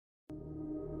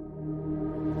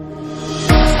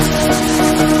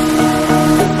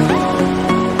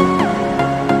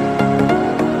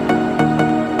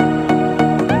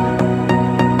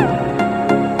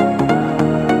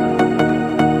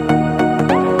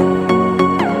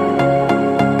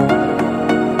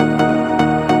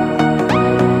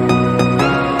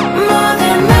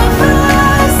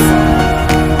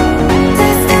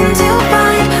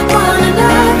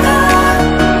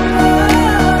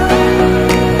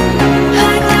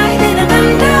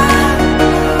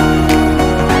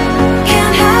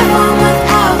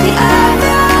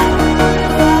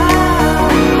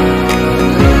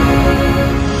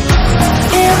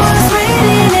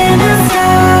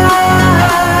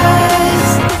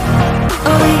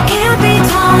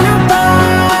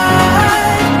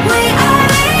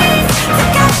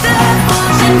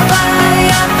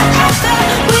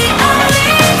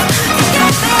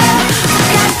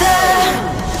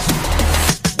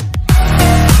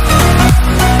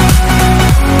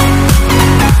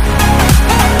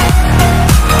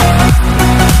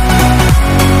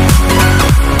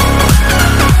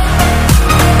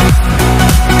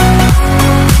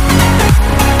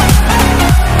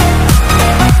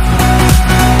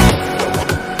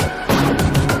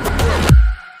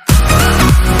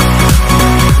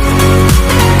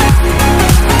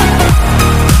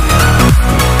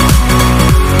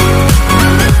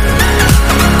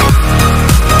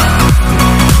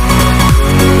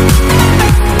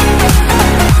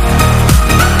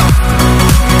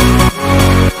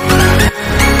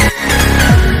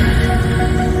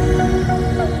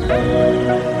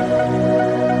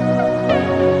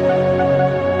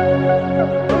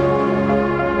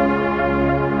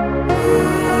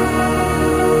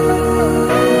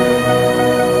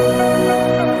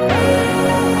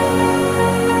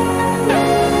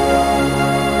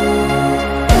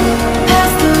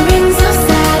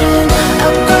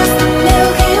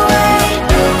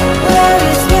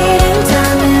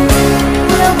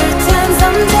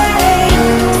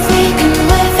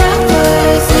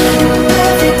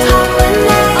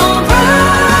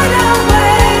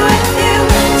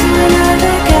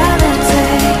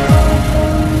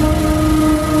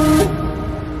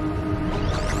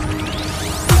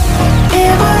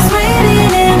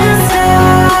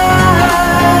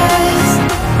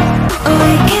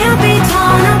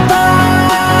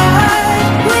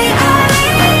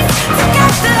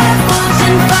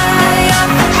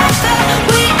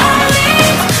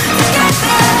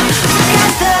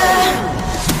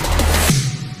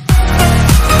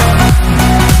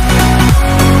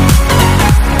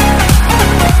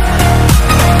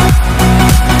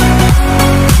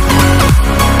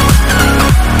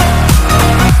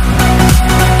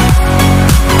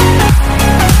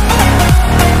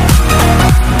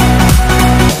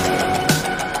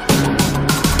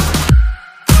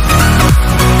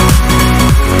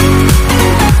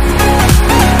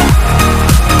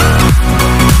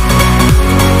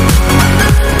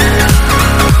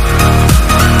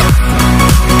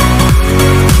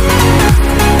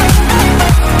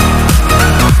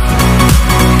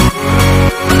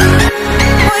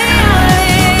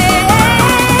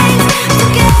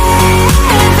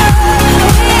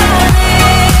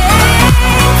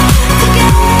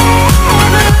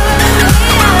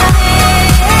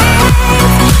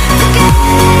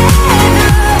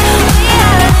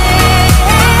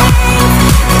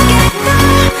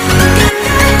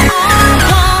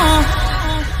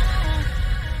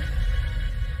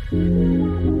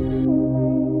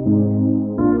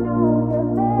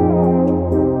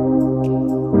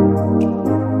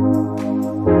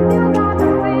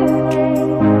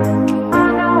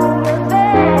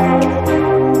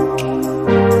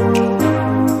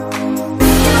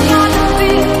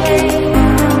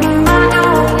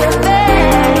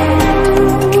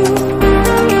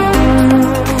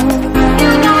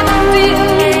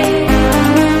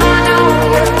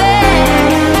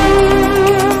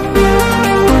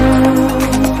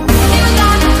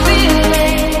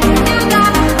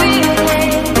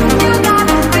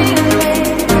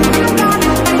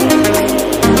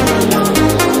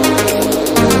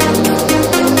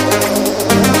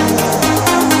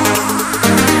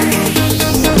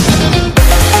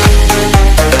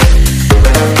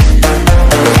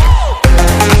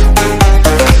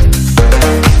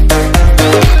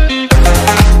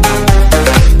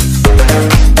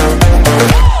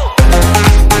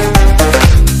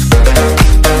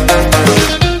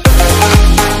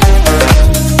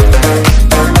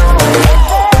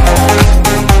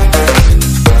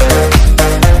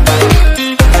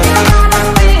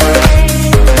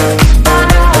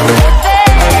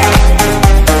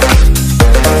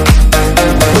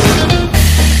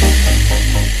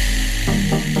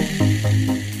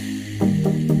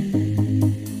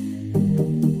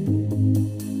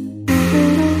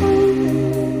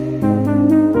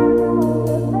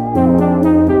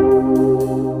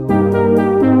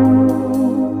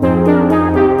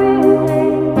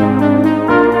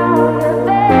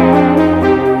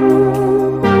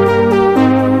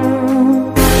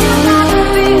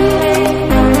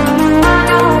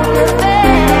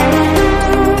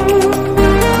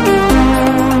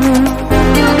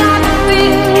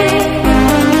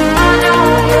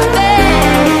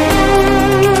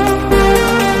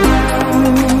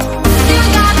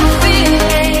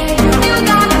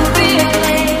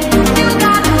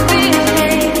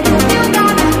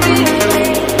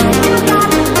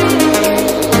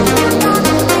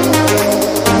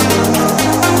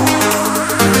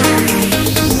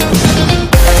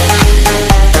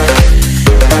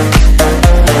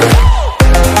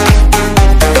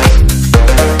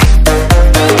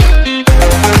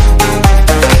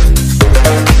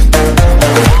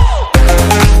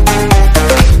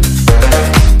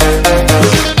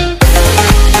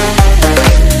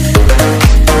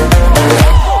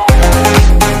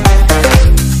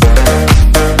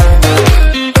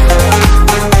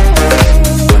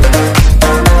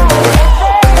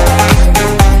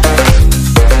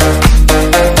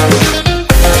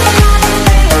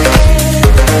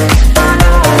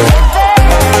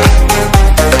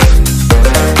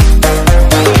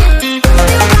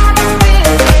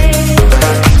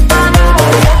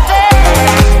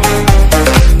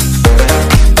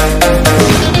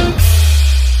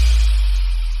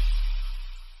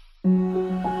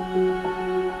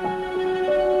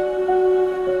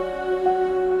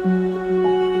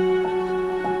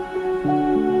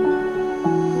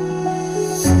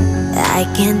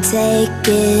can't take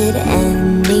it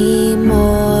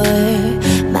anymore.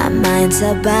 My mind's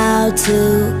about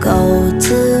to go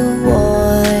to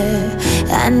war.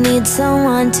 I need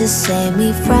someone to save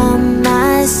me from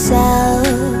myself,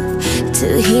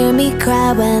 to hear me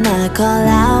cry when I call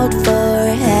out for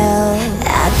help.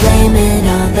 I blame it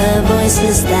on the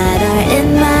voices that are in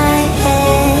my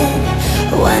head,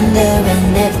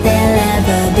 wondering if they'll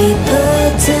ever be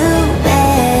put to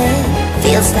bed.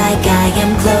 Feels like I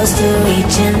am close to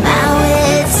reaching my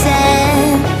wit's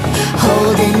end,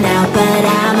 holding out but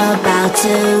I'm about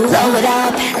to blow it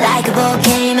up like a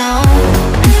volcano.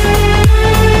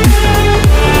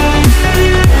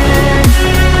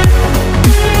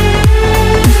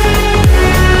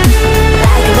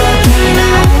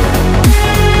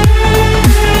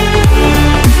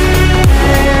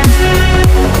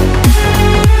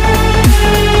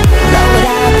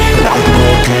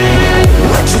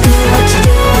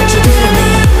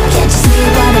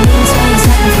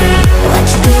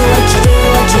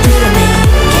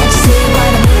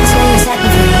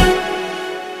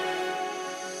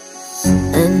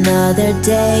 Another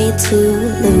day to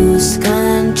lose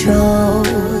control.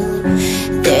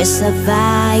 There's a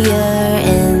fire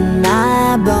in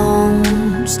my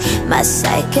bones. My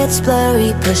sight gets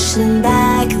blurry, pushing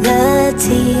back the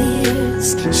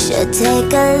tears. Should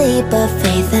take a leap of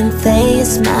faith and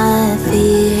face my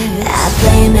fear. I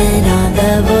blame it on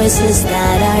the voices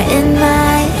that are in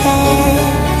my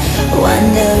head,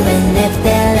 wondering if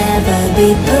they'll ever be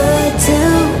put to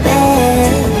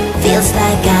bed. Feels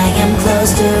like I am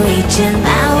close to reaching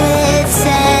my wit's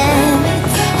end,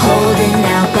 holding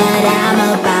out but I'm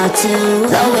about to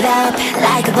blow it up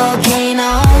like a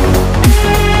volcano.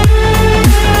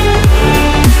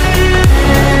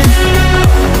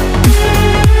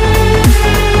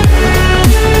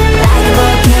 Like a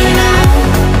volcano.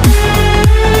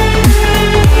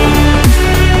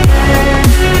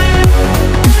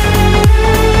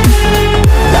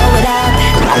 Blow it up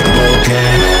like a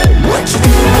volcano. What you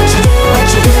do, what you do, what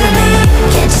you do to me?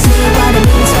 Can't you see what it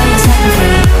means when you set me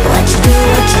free? What you do,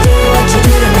 what you do, what you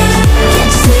do to me?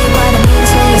 Can't you see what it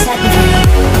means when you set me free?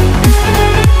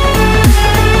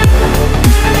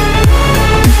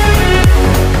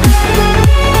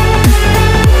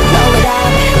 Blow it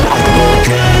up like a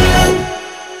volcano.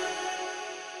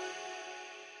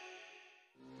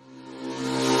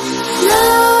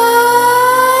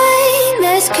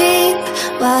 Nightmares creep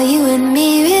while you and me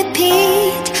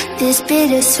repeat. This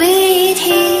bittersweet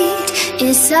heat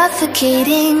is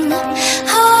suffocating.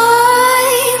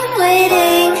 I'm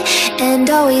waiting and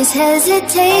always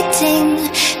hesitating.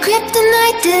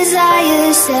 Kryptonite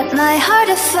desires set my heart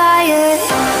afire.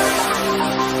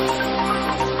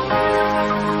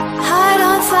 Heart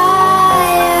on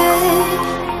fire.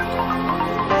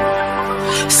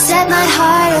 Set my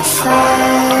heart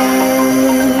afire.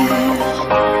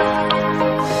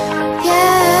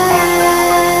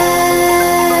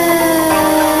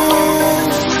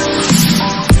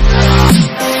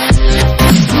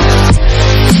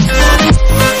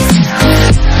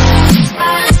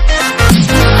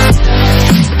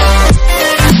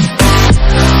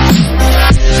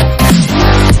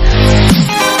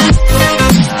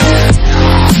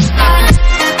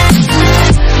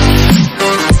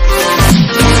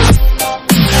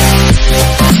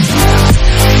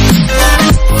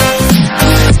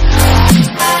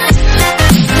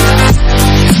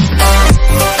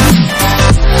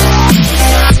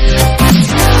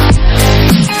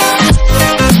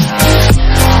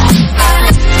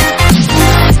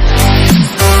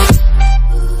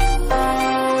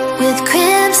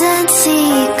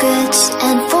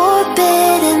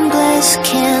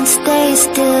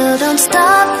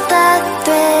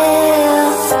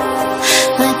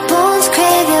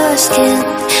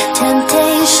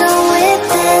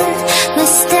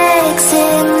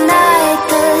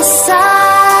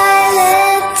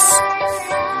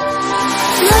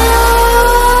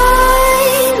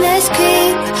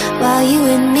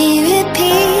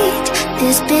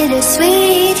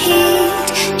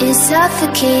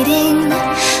 Suffocating.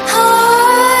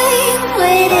 I'm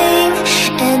waiting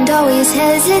and always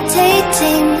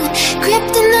hesitating.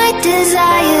 Kryptonite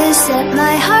desires set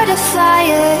my heart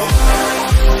afire.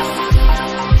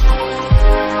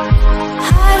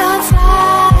 Heart on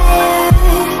fire.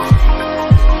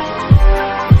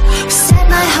 Set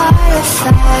my heart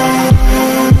afire.